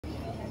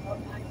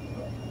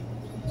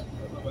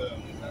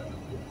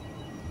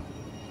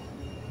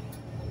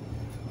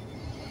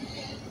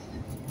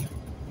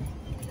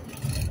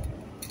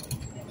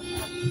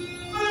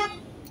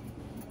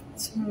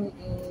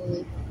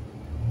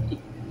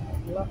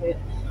Love it.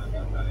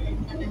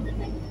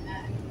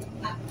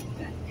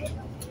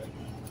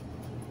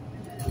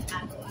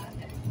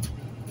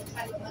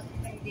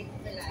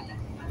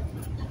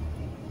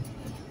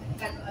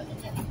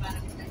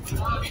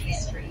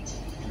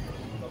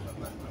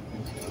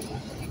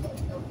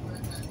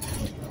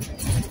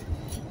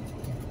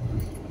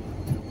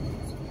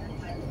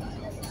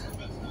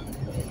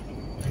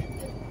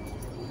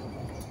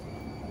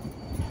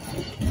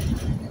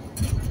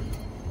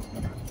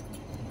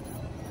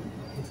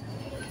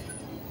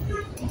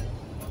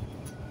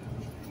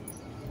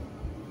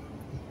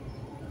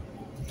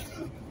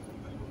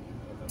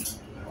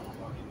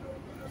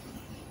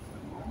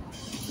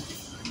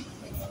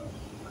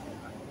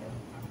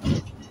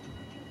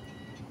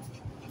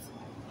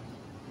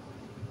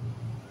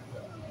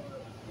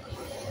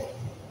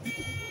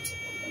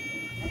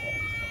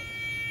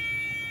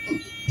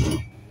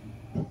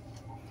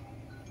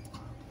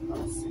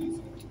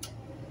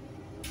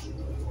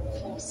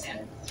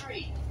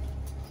 Street.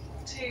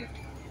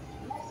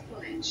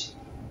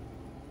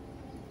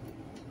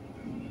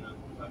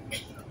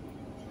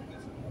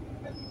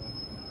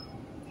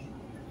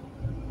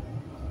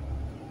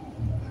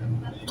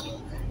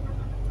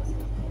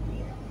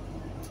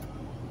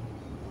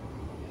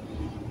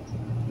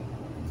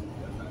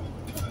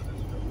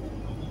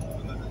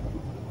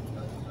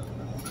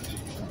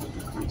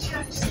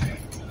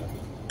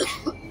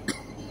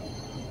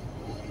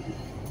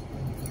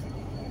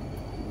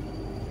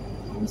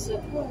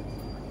 What?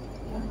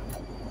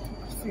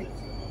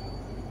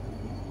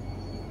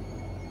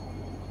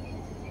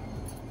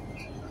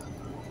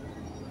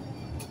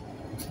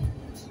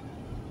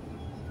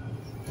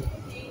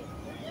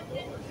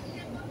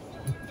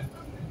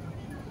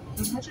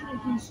 Imagine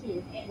if you see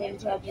when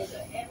you have the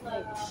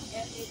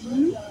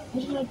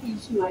Imagine if you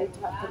see when you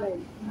have the leg.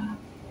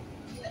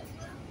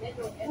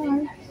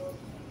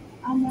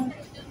 Alright.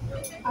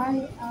 I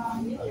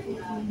am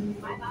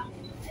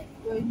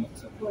going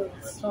to work.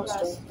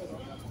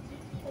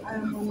 I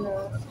am on the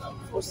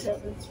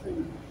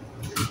 473.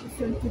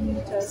 20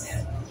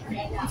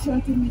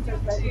 meters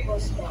by the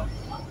bus stop.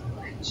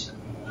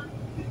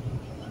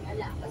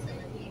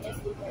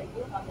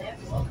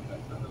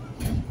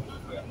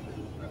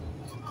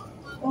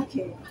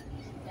 Okay.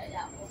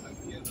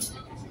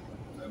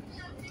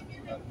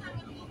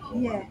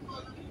 Yeah.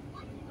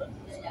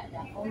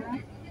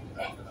 Alright.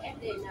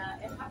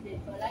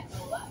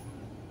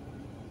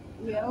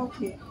 Yeah,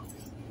 okay.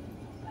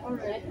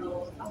 Alright. No.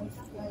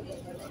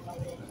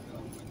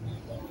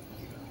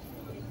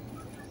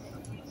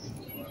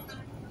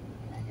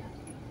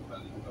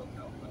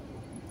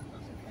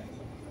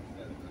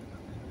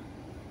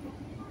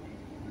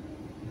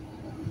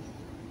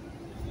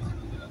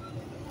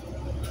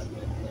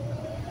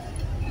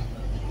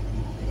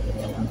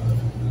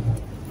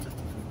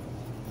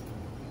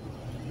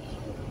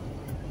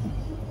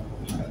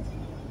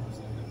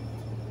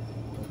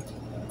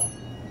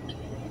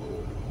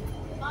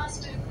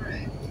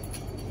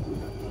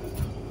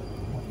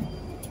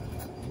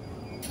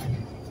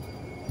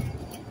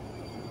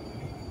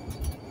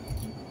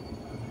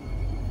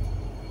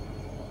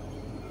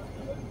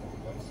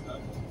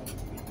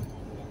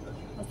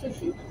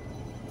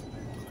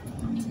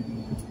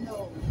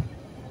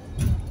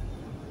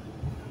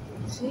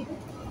 See?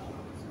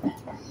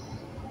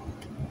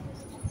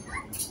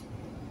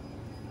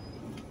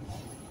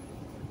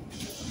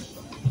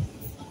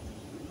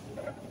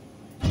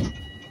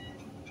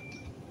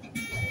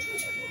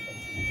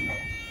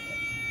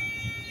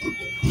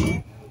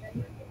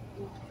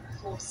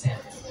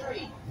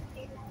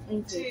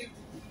 To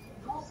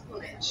North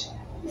Woolwich.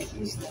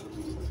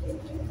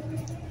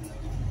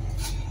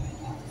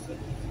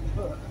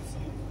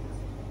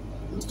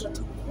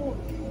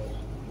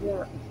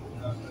 Yeah.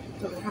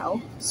 To the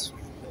house.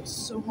 It's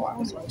so hot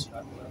outside.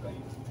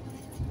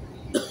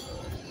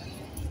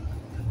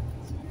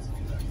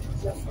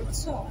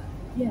 What's up?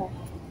 Yeah.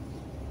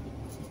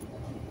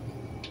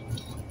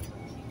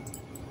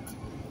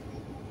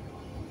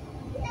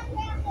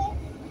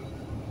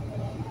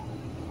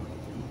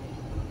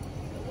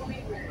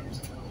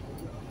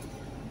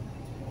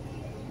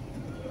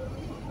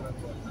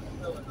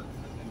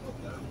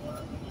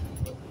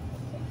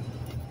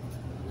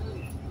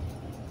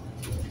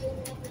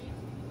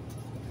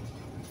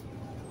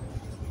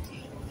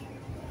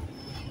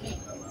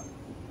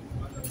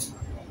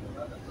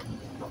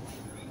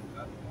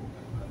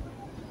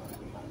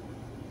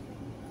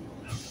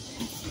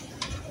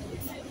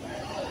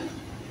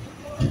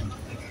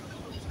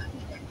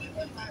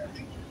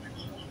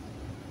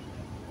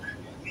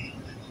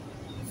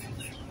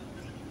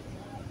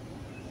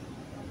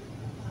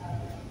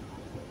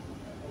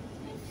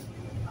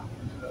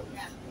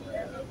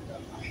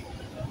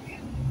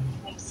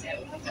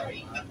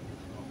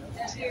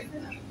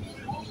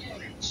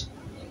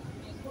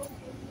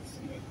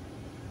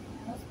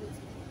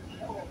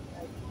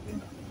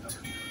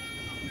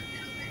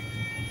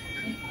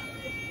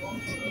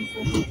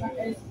 told me about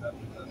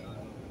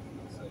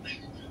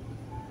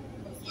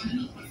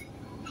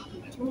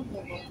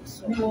the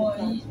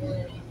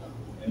surgery.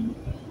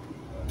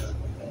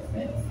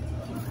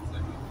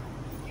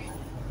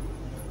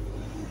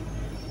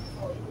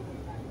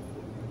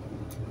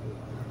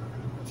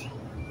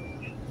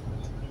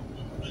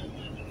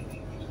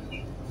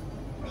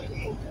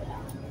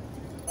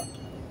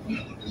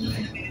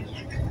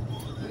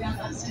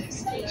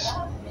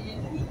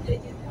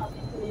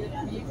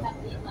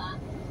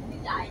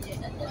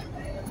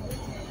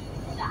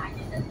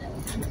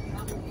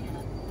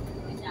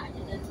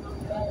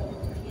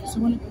 So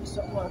when it comes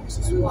to work, this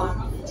is why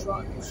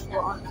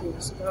I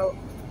kids go.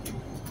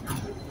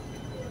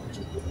 To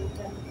give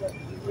them the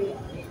way,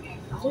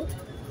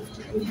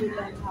 to give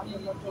them have a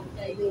lot of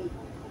way.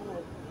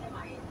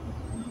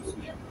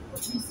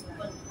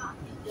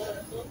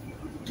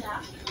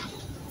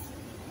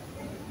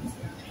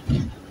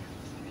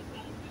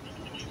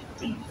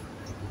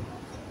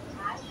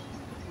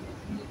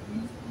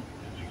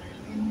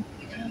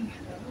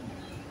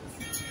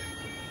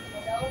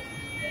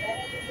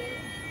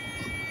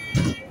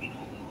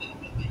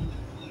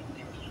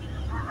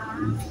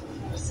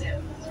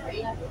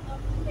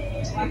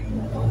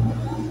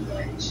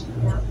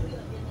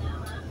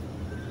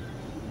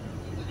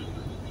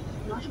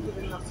 I should give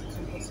enough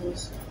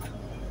sentences.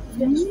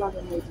 Yes,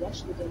 rather maybe I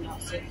should give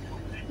enough sentences.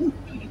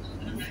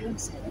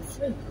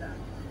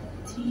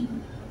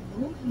 Team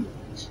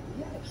movement,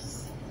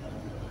 yes.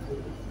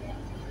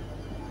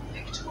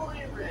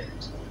 Victoria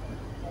Road.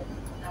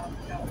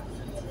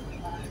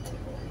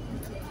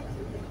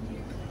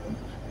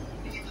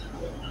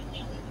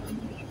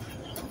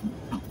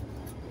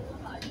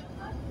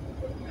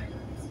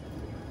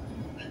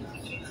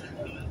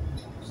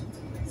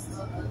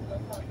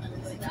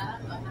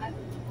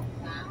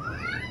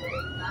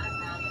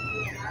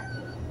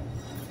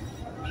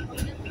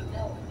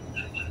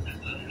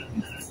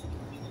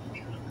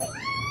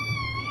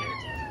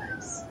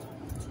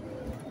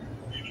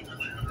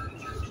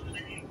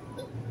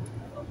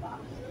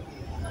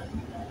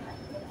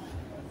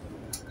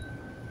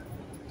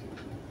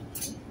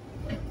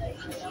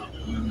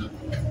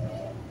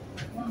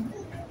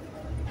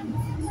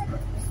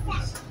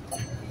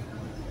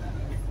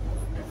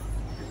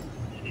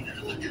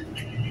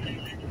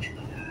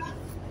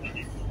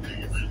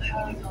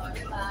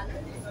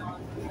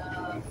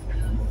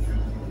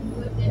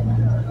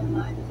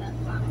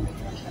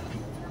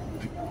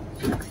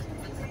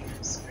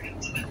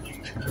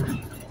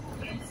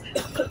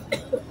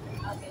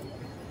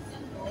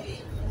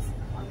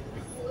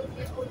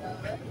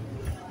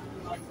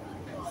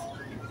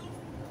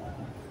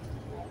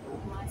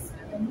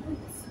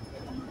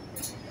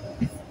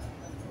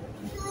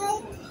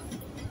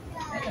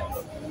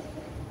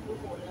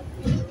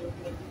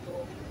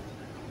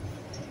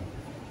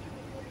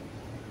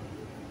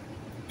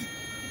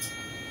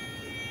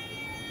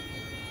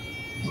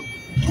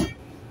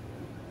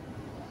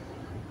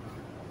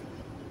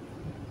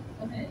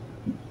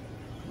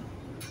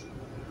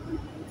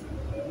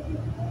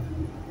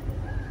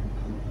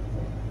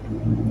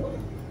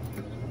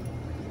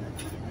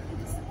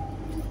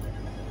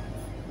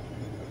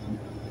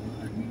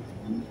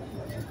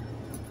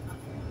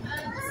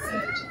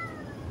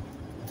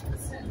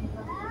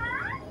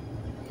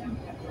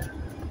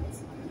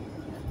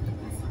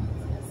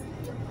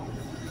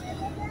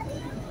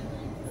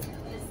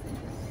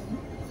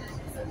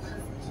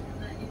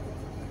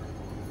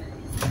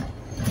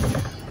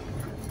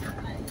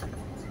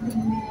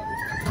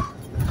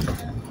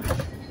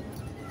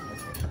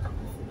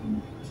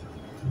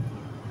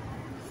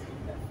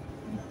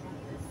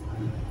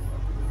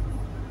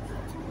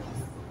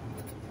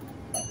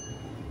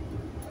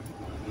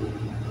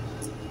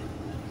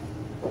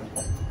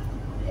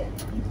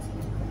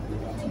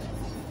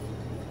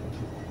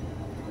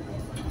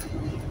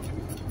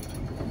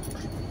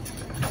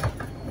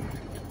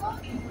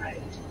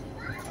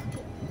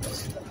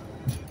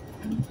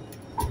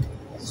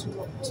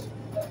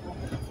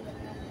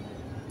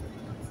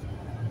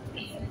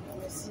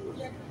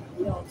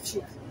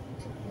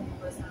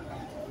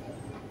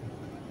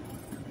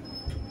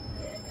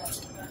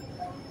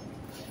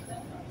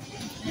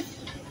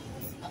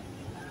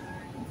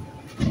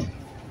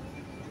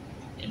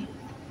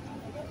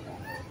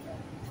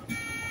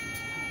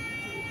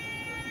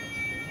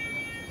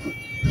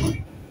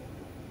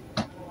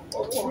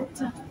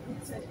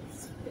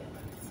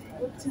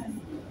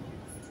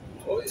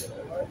 Oh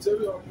yeah, I tell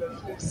you I'm gonna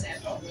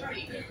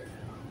 473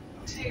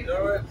 to you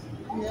know what?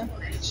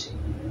 College.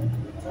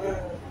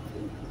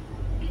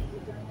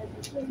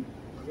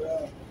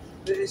 Well,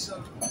 there is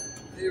some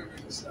theory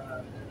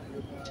inside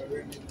that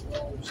really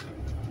knows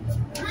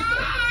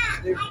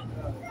theory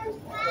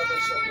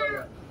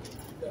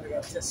they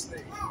got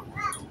testing.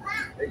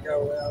 They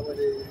got where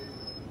they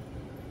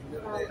you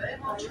know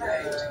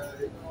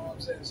what I'm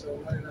saying? So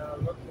when I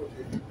look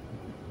at it,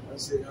 I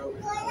say how we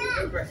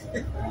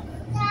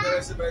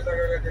somebody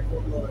like a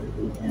good boy.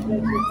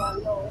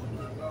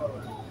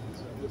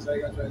 So just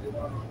like I tried to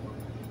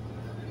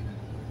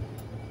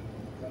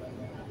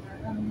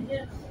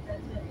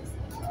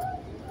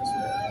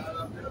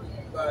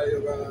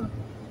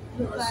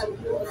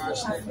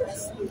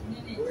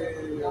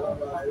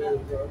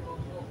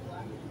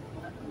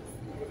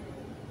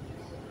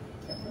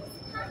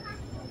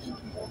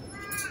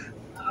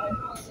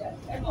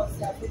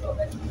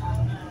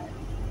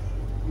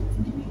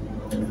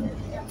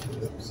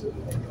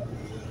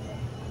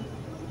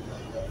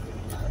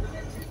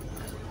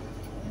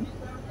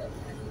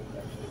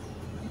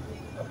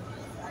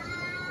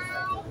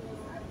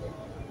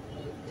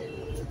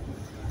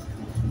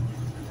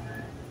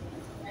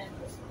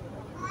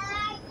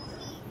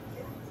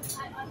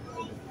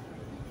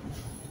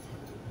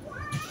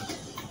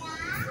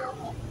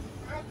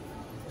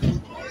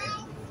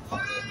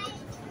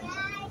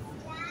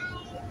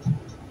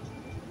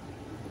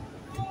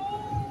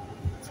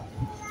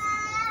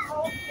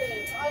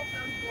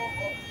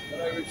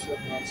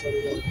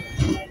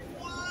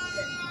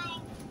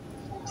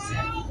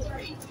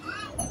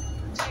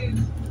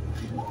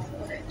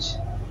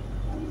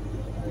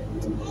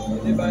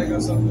Anybody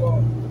got some law?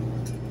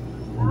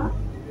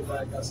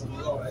 Anybody got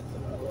some law?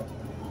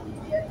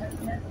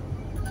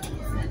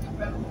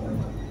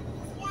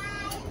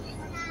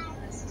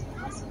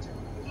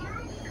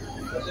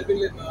 They be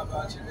living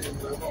about you.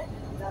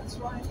 That's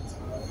right.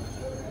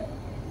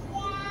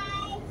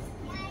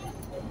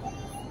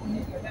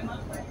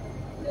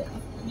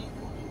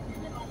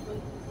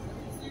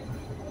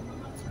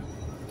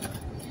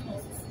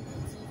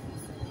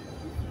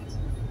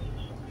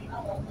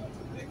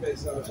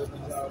 Because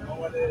no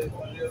one is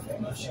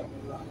from the shop.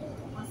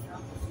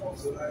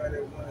 So I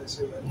want to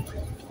say that.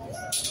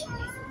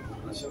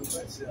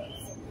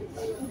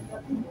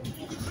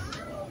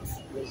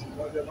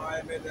 Because the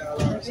mind made the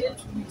alarm.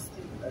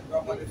 The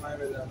company mind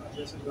made the alarm.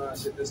 This is why I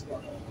said this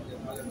one.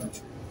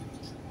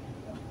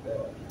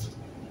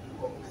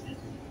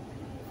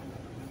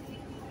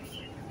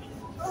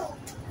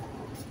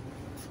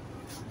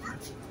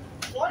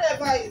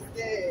 Whatever is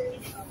there.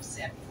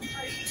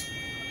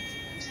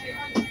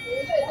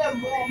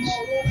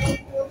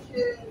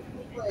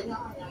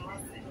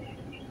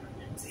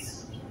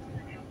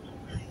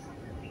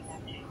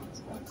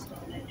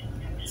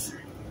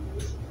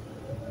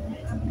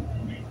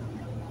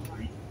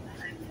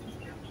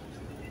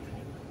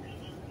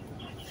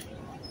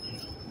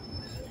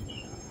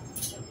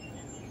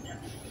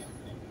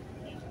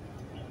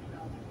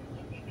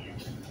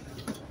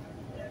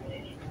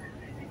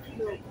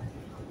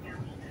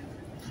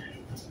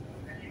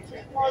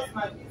 What's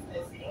my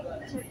business?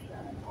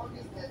 All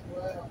business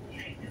well.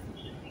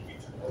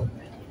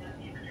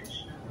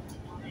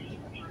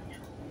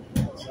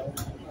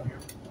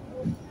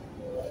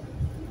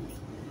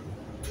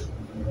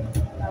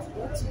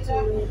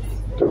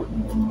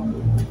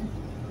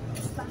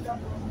 Stand up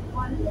on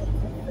one leg.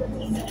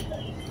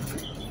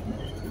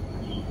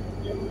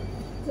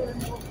 Turn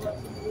over to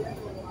the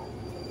other one.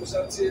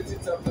 Usa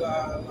tita bla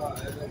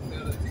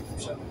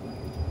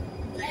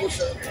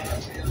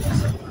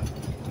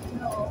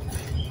No.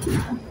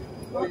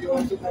 Oh, you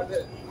want to go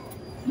there?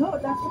 No,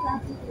 that's what I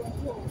have to do at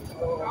home.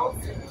 Oh,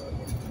 okay.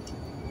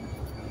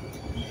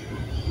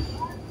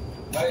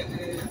 By the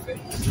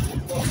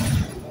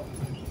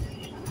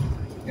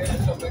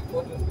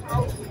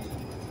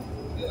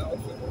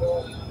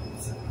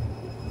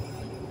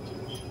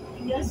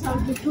Yes, I'll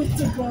be good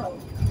to go.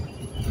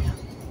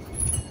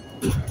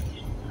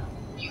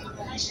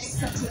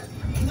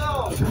 No.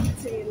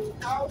 Until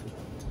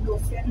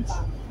November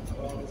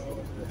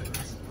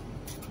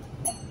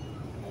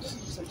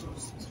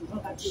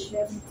at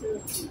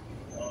 11:30.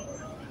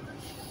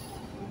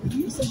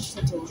 You said you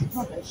said it was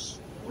rubbish.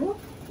 What?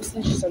 You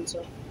said you said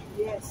so.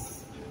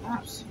 Yes,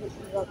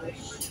 absolutely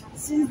rubbish.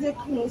 Since they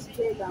closed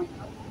Bedlam.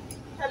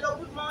 Hello,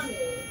 good morning.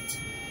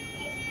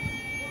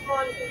 Good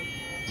morning.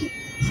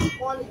 Good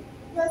morning.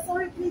 Yeah,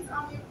 sorry, please,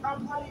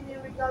 I'm calling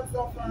in regards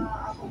of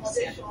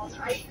accommodation.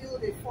 I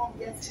filled the form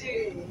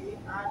yesterday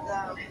and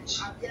I'm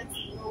yet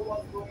to know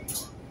what's going on.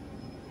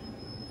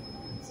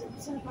 So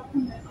we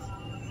document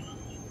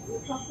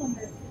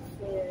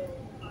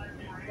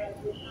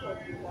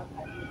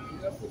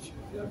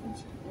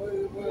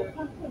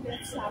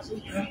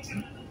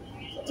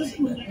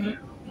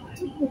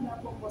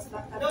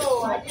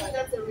No, I didn't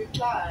get a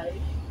reply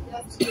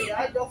yesterday.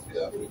 I just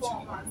filled the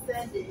form and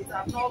sent it.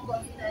 I've not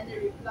gotten any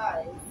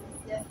reply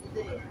since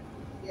yesterday.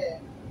 Yeah.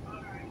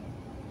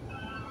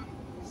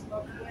 It's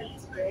not ready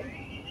today.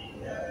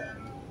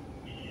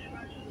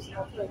 It's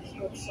not ready to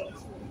go to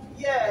something.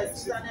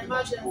 Yes, it's an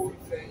emergency.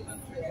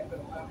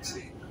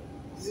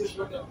 This is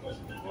what I'm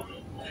talking about.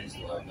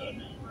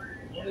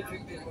 Only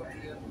thing they want to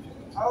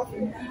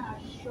Okay. Yeah,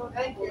 sure.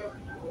 Thank you.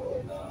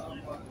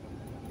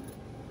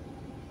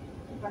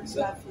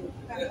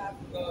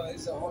 No,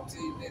 it's a hot tea.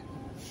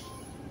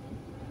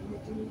 You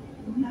do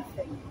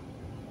nothing.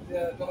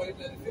 Yeah, no,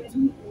 even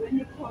When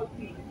you called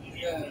me,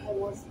 yeah. I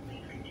was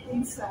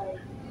inside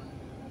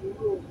the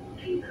room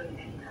with the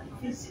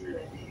physio.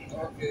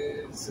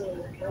 Okay. So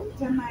by the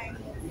time I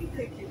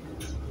take it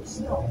to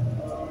stop,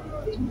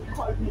 then you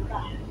called me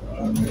back.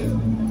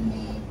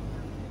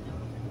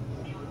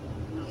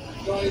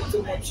 No, it's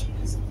too much.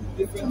 It's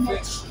different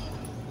things.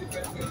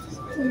 Different things is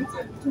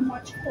better. Too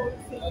much cold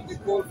things. And the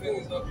cold thing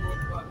is not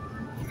good, man.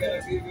 You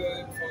gotta give your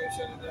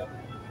information in there.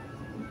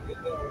 Get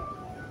the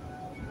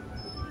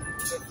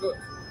float.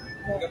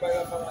 You gotta buy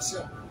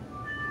information.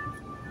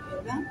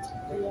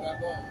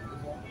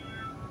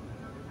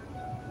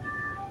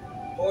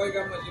 Moi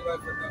également, je vais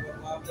faire comme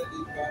moi, je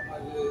dis pas, moi,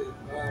 je vais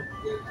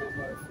faire comme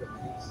moi,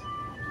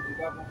 il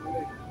va beaucoup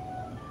de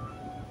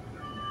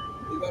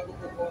il va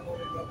beaucoup de monde,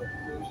 il va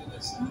beaucoup de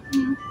jeunesse.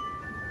 Il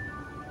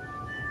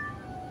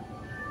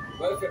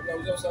va faire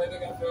comme ça, il va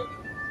faire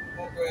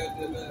mon père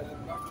de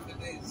back to the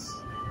days.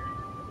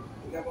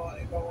 Il va avoir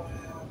un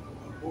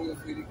beau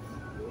Félix.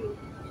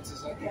 C'est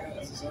ça qui est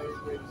vrai.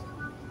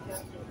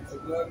 C'est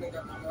gloire de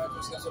camarade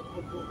jusqu'à ce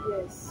point.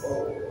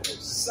 Oh,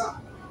 ça.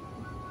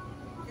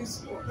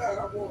 Qu'est-ce qu'on a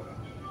à voir?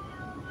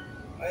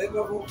 Aí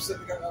nós vamos precisar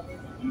de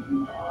casamento.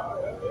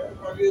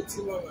 Uma vez de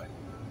cima, vai.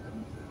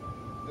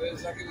 Você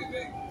sabe que ele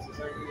veio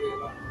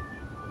lá.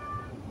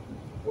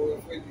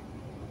 Ou foi de.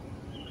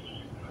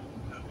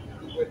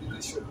 Depois de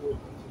deixar o povo.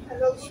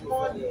 Hello, good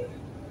morning.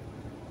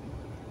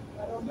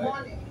 Hello,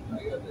 morning.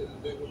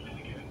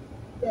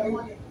 Yeah,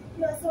 morning.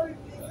 Yeah, sorry,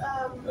 please. I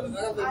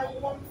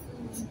want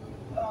to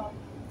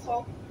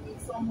talk with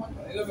someone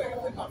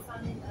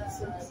concerning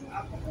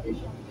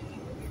accommodation.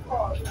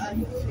 Because I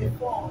filled a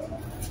form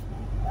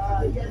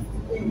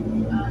yesterday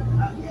and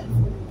I'm yet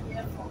to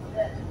hear from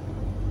them.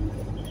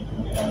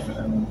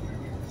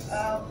 I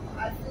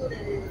filled a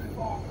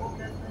form,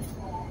 homelessness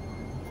form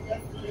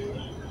yesterday.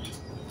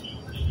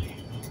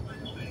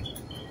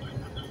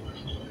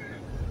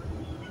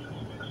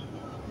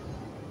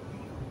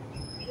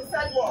 You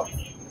said what?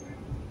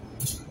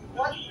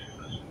 What?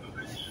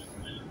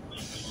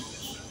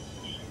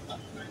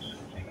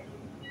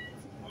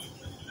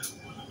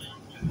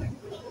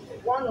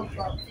 One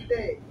o'clock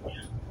today.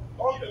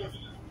 Okay.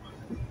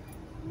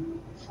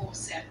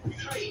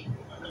 473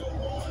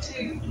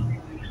 to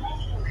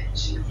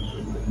Woolwich.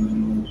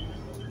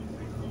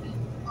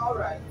 All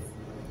right.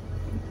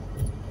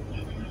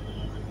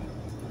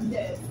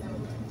 Yes.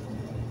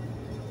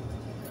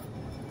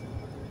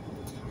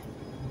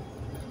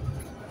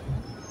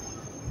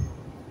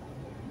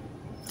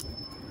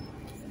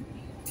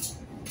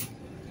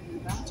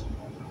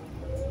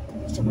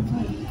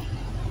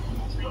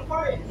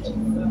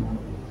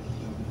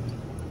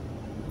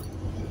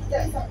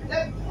 Yes,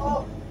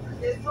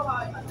 there's no how I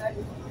can tell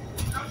you.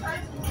 I'm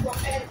trying to move your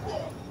head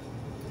here.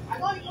 I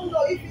don't even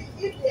know if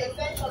the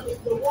extension is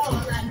the one I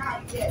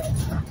have here.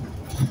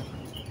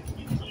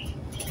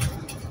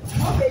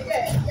 Okay,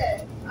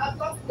 yeah. I've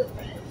got the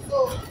pen. So,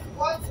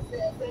 what is the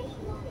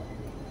extension number?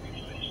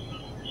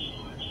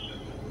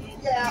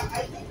 Yeah, I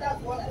think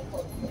that's what I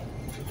got here.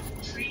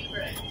 Tree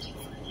Road.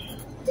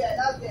 Yeah,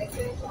 that's the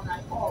extension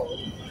I called.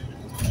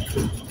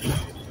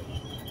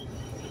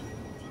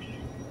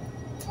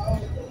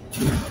 Okay.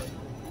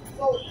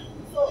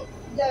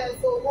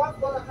 So what's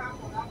gonna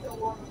happen after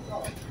 1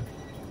 o'clock?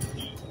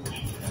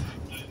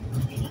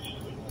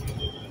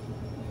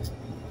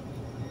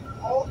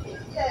 Okay,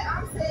 yeah,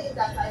 I'm saying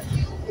that I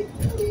filled a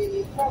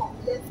form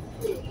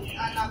yesterday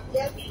and I'm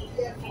yet to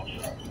hear from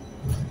them.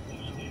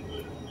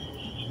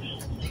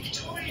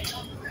 Victoria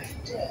Dock Road.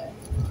 Yeah.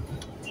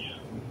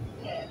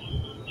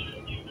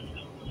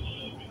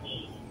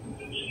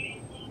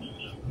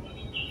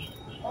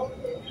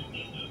 Okay.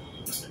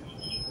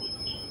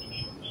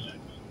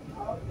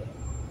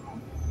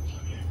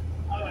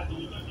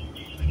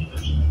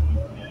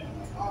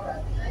 All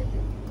right. Thank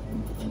you.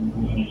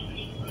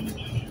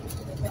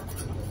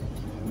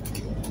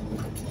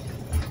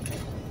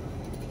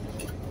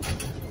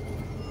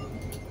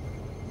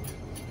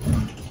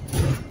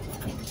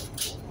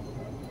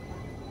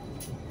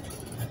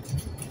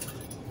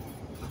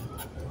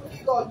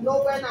 God know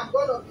when I'm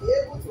gonna be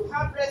able to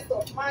have rest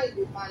of mind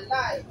in my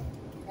life.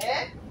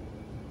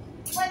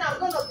 When I'm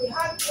gonna be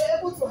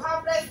able to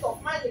have rest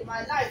of mind in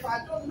my life,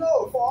 I don't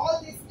know. For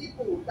all these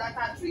people that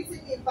are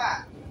treating me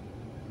bad,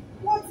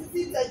 what is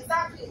it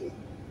exactly?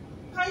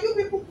 Can you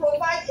people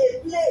provide a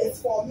place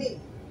for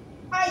me?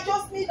 I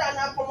just need an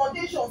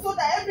accommodation so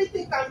that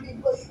everything can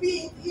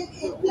be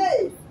in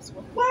place.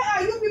 Why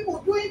are you people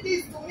doing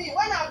this to me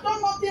when I've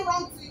done nothing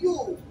wrong to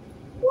you?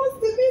 What's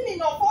the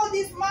meaning of all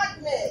this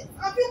madness?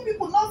 Have you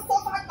people not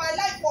suffered my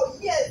life for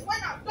years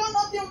when I've done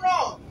nothing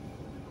wrong?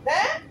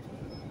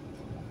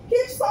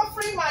 Keep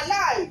suffering my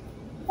life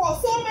for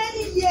so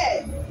many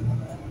years.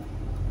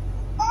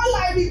 All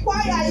I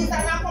require is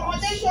an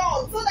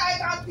accommodation so that I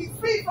can be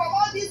free from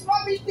all these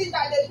rubbish things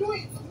that they're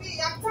doing to me.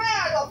 I'm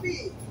tired of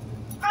it.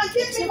 And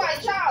give me my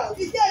child.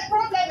 Is there a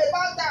problem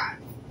about that?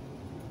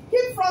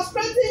 Keep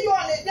frustrating you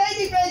on a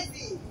daily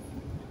basis.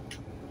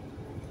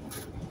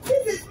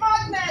 This is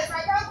madness.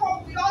 I can't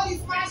cope with all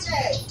this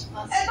madness.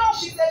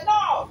 Enough is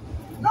enough.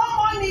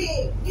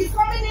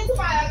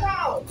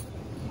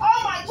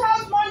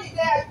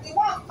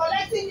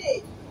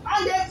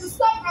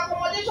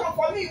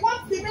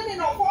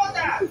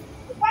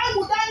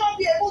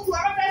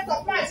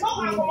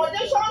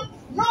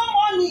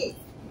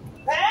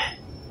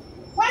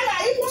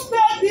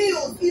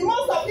 bills in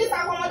most of these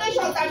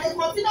accommodations that they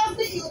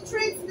continuously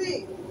ill-treat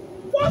me.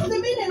 What's the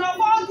meaning of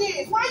all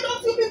this? Why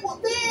don't you people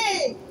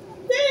think?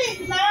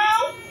 Think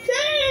now!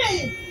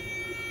 Think!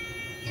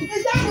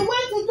 Is that the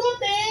way to do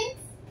things?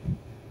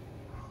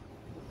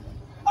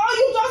 Or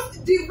you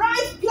just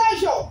derive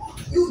pleasure?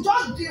 You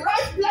just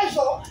derive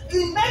pleasure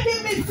in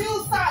making me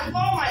feel sad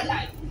all my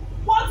life.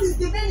 What is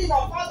the meaning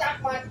of all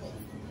that madness?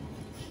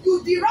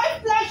 You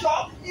derive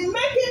pleasure in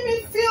making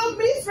me feel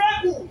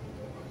miserable.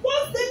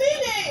 What's the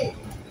meaning?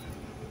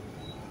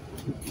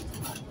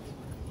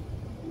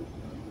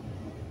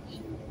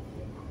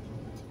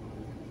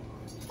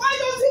 Why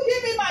don't you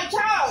give me my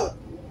child?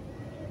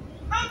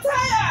 I'm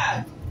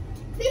tired.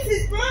 This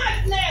is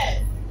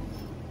madness.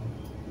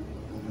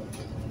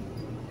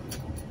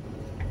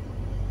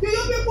 Do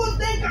you people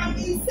think I'm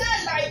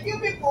insane like you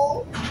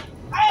people?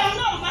 I am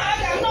not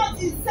mad. I'm not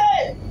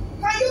insane.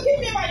 Can you give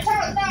me my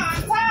child now?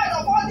 I'm tired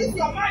of all this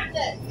your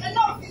madness.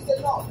 Enough is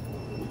enough.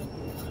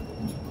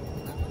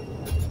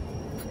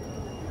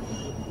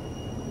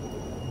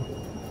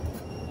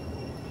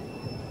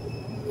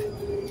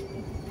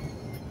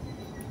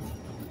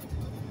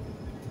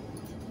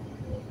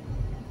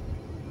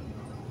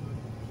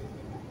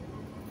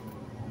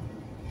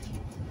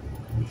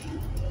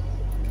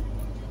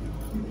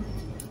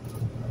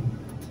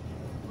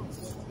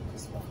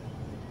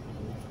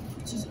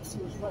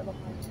 Right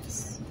behind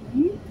us.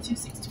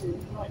 262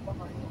 right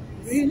behind us.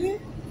 Really?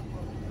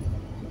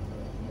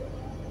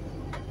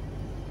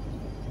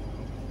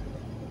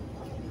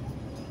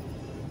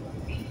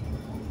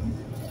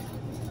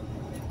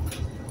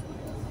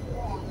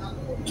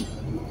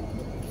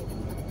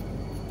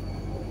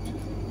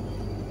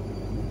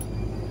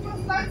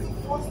 Just like to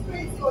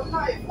frustrate your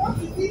life. What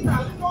is it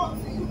I've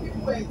done to you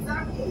people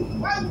exactly?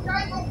 Why would I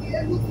not be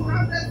able to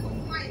have rest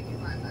of mind in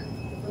my life?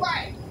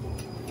 Why?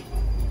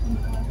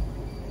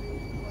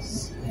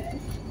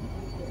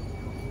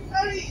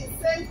 Very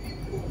insane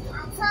people.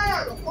 I'm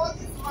tired of all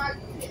this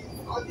madness.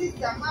 All this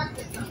their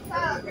madness. I'm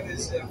tired of it.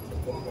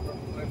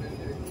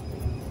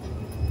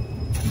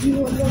 You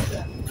will love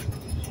that.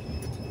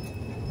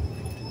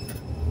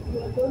 You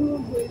are very,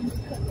 very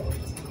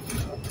independent.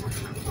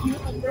 You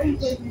are very,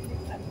 very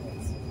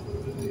independent.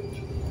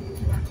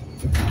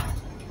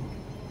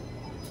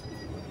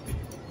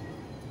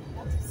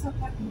 That's a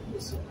happy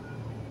person.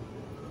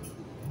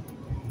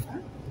 Huh?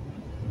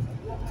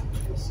 You're a happy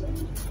person.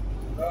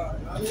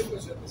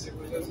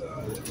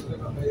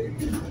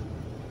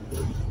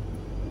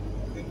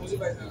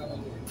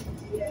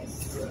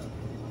 Yes.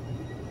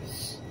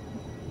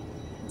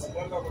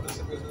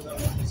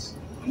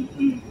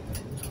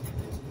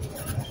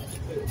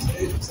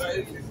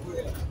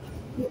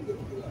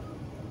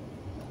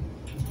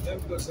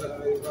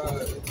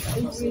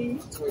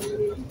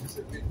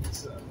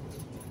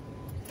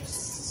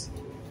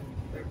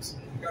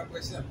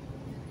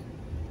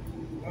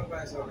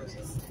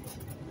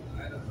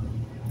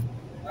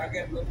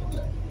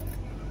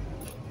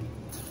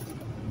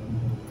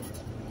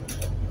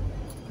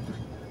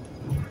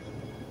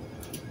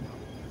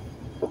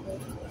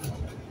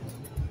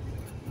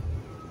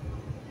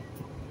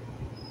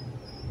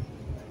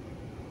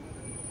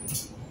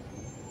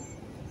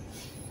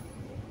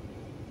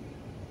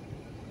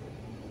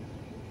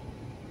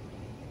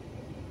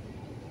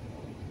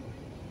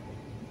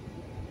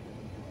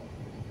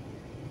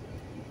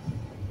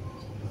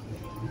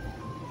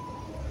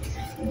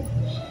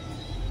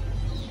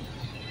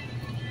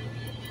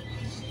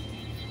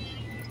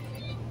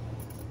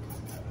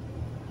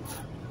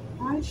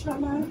 Hi,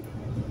 Shala.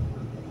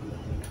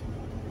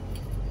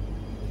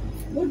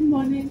 Good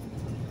morning.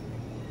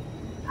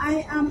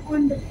 I am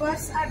on the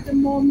bus at the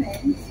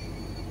moment.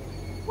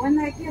 When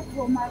I get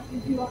home, I'll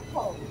give you a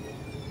call.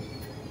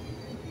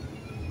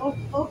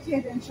 Okay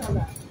then,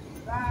 Shala.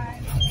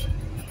 Bye.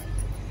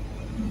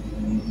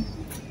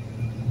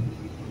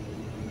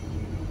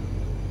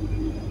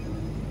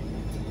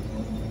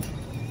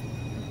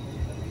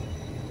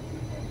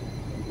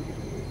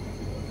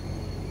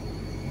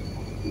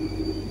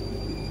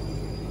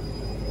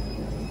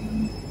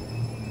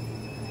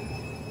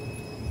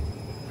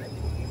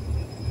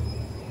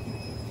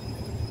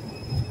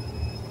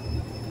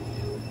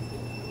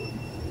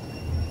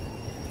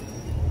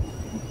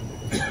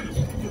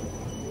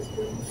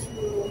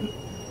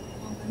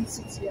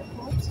 City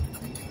Airport,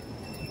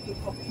 pick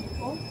up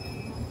people.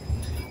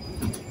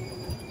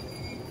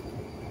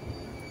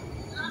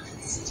 London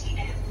City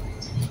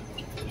Airport.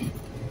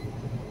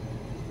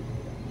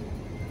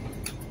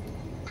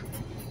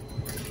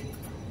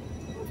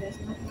 Oh, there's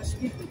not much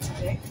people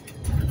today.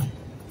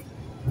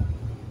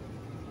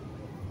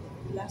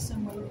 Last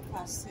time when we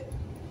passed it,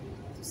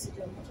 to see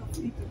the amount of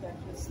people that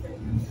was there.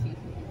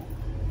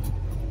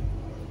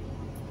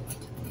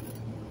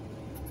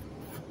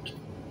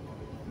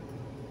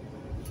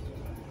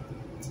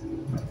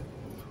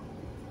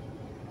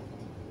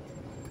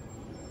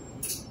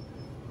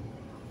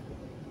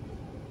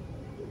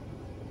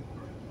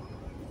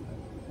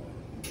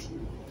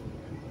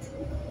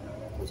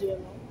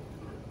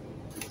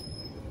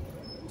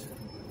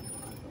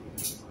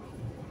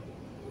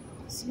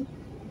 See?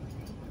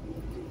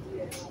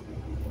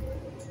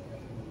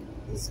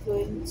 is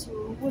going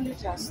to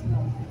Woolwich now.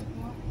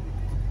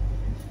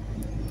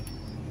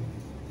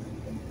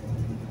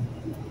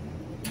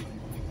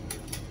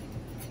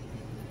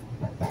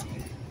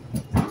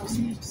 I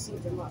still need to see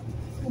them up.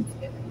 I don't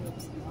forget their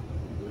names now.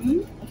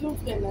 I don't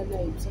forget their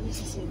names. I need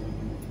to see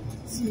them.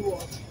 See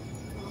what?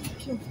 I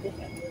can't forget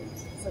their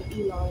names. It's like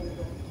Eli and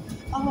them.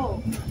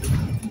 Oh,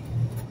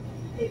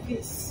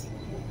 Avis.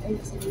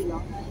 Avis and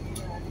Eli.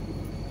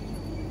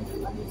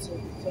 I need to.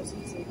 So it's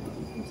easy.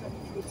 It's like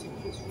it's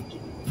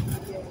rigid.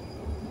 Yeah.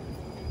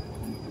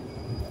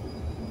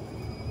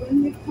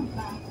 When we come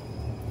back,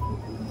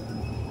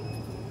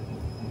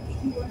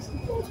 he wants to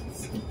go to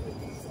sleep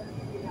with his son.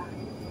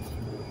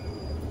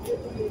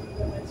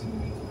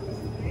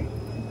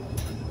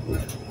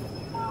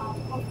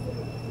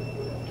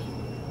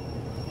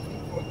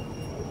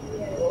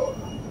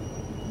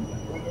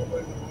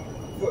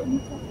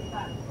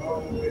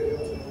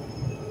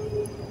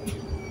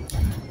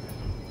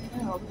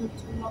 Yeah, I'm going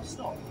to not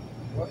stop.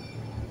 What?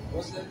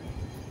 What's that?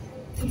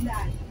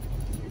 Eli.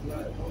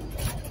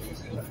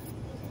 Who's Eli?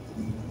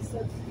 So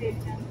today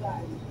and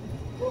guy.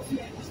 Both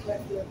men is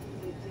regular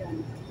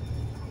comedian.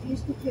 He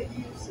used to play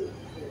music.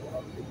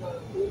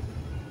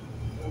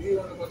 You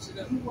want to go see He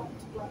them? want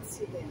to go and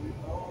see them.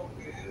 Oh,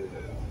 okay.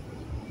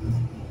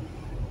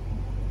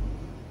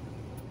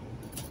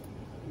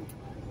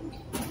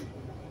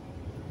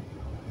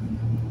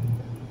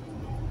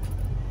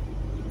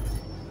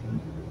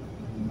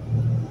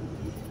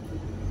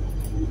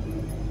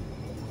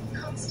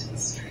 Constant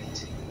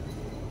Street.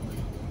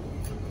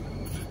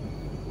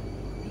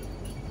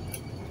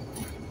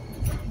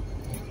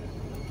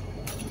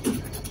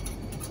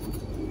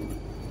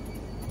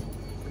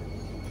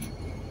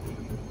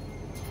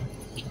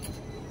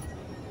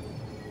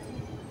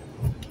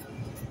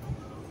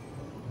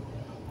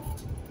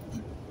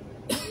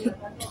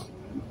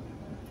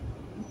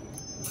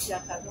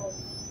 Jack alone.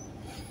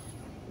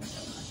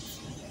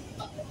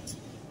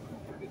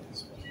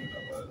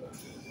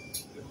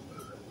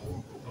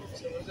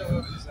 So muchas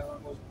veces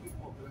hagamos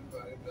mismo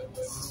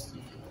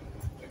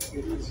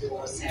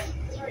Four, seven,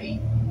 three,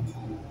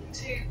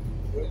 two,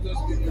 Entonces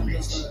querían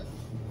pasar.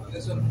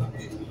 Eso no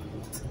aquí.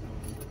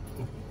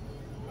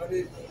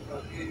 Aquí,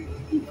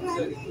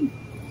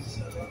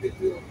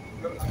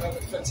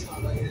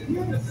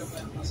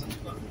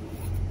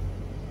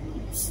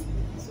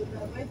 So the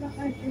weather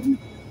I didn't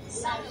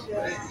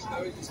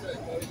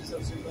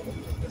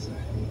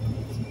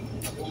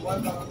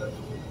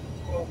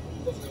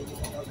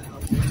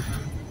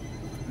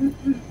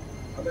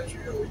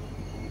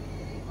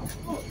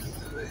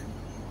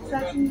of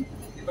course.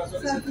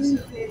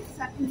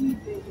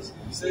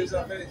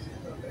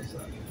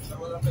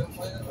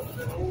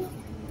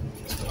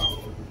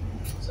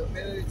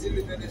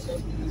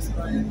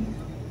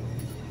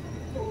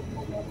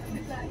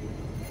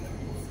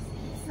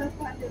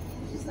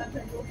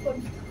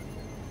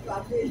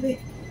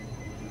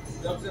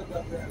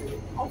 Certainly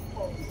of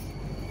course.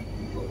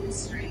 Golden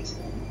Street.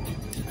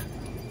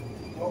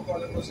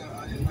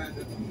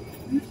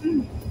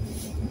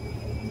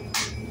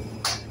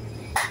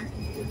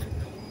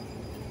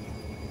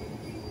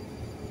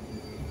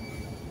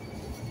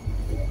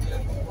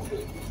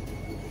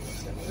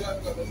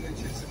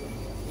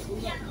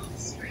 Yangon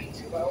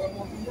Street.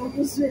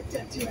 Don't sweat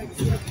that you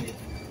accept it.